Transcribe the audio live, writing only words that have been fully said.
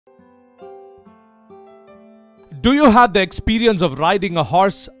Do you have the experience of riding a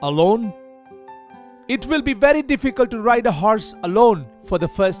horse alone? It will be very difficult to ride a horse alone for the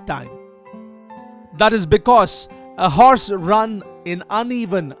first time. That is because a horse runs in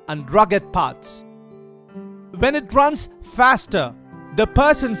uneven and rugged paths. When it runs faster, the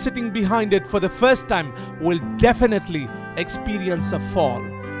person sitting behind it for the first time will definitely experience a fall.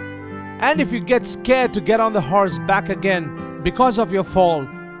 And if you get scared to get on the horse back again because of your fall,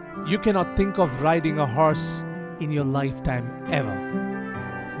 you cannot think of riding a horse in your lifetime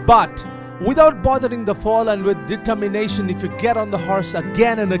ever. But without bothering the fall and with determination, if you get on the horse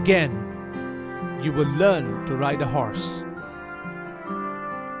again and again, you will learn to ride a horse.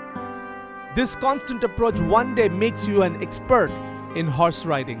 This constant approach one day makes you an expert in horse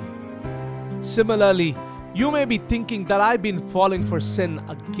riding. Similarly, you may be thinking that I've been falling for sin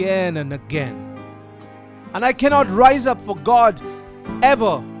again and again, and I cannot rise up for God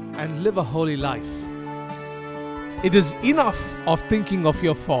ever and live a holy life. It is enough of thinking of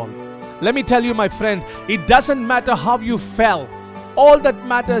your fall. Let me tell you, my friend, it doesn't matter how you fell. All that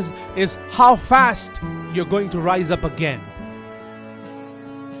matters is how fast you're going to rise up again.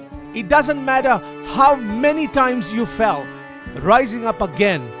 It doesn't matter how many times you fell. Rising up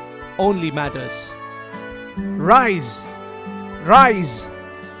again only matters. Rise, rise,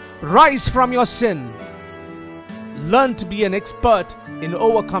 rise from your sin. Learn to be an expert in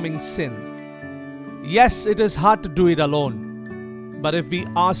overcoming sin. Yes, it is hard to do it alone, but if we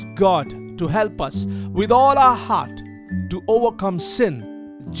ask God to help us with all our heart to overcome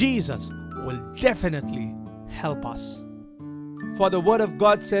sin, Jesus will definitely help us. For the word of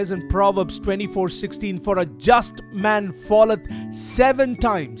God says in Proverbs 24:16, "For a just man falleth 7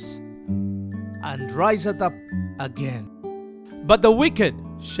 times and riseth up again, but the wicked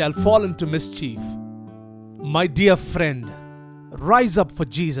shall fall into mischief." My dear friend, rise up for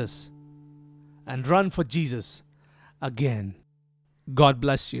Jesus and run for Jesus again. God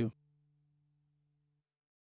bless you.